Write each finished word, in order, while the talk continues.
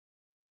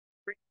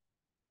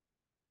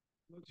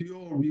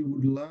We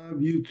would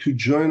love you to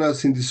join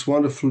us in this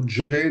wonderful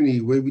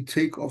journey where we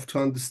take off to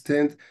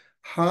understand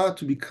how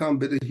to become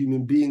better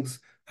human beings,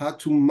 how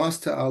to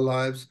master our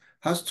lives,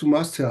 how to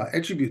master our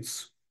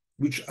attributes,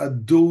 which are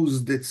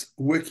those that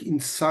work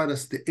inside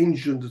us, the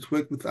engine that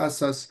work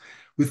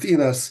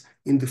within us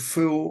in the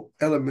four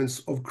elements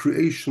of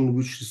creation,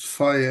 which is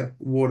fire,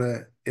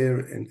 water, air,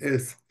 and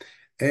earth.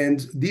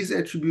 And these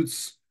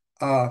attributes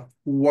are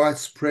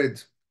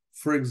widespread.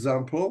 For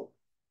example,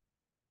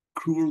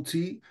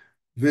 cruelty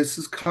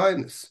versus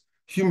kindness,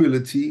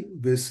 humility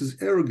versus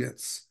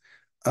arrogance,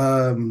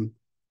 um,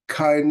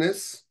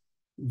 kindness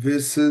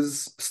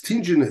versus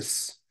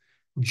stinginess,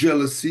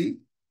 jealousy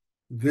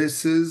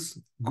versus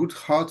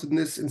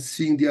good-heartedness and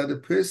seeing the other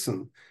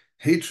person,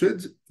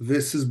 hatred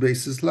versus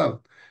based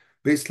love.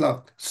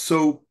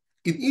 So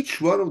in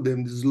each one of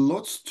them, there's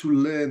lots to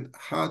learn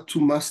how to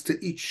master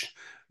each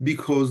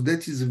because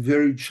that is a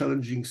very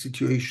challenging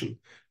situation.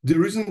 The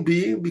reason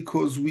being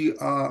because we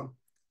are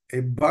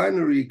a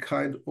binary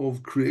kind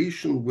of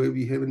creation where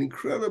we have an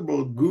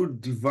incredible,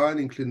 good, divine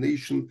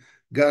inclination,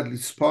 godly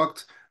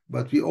spark,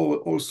 but we all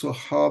also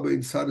harbor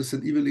inside us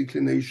an evil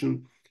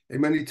inclination.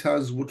 And many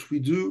times what we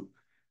do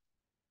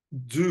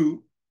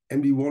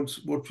and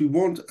what we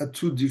want are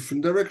two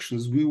different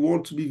directions. We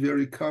want to be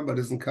very kind, but it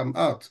doesn't come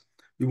out.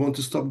 We want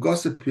to stop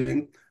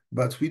gossiping,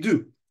 but we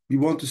do. We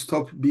want to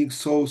stop being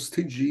so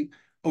stingy,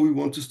 or we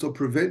want to stop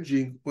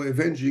revenging or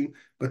avenging,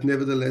 but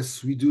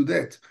nevertheless we do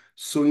that.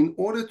 So in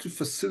order to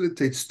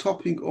facilitate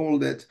stopping all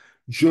that,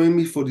 join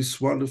me for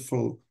this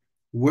wonderful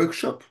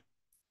workshop.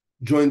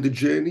 Join the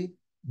journey.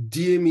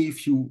 DM me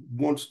if you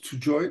want to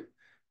join,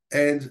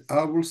 and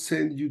I will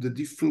send you the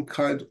different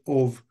kind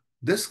of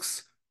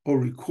discs or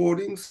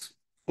recordings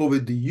over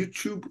the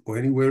YouTube or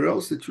anywhere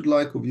else that you'd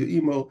like, of your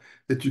email,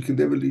 that you can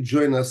definitely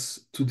join us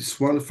to this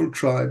wonderful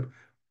tribe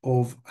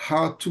of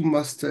how to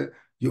master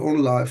your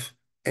own life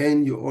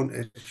and your own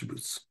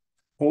attributes.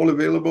 All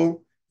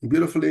available in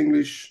beautiful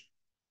English.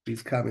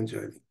 Please come and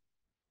join me.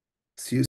 See you.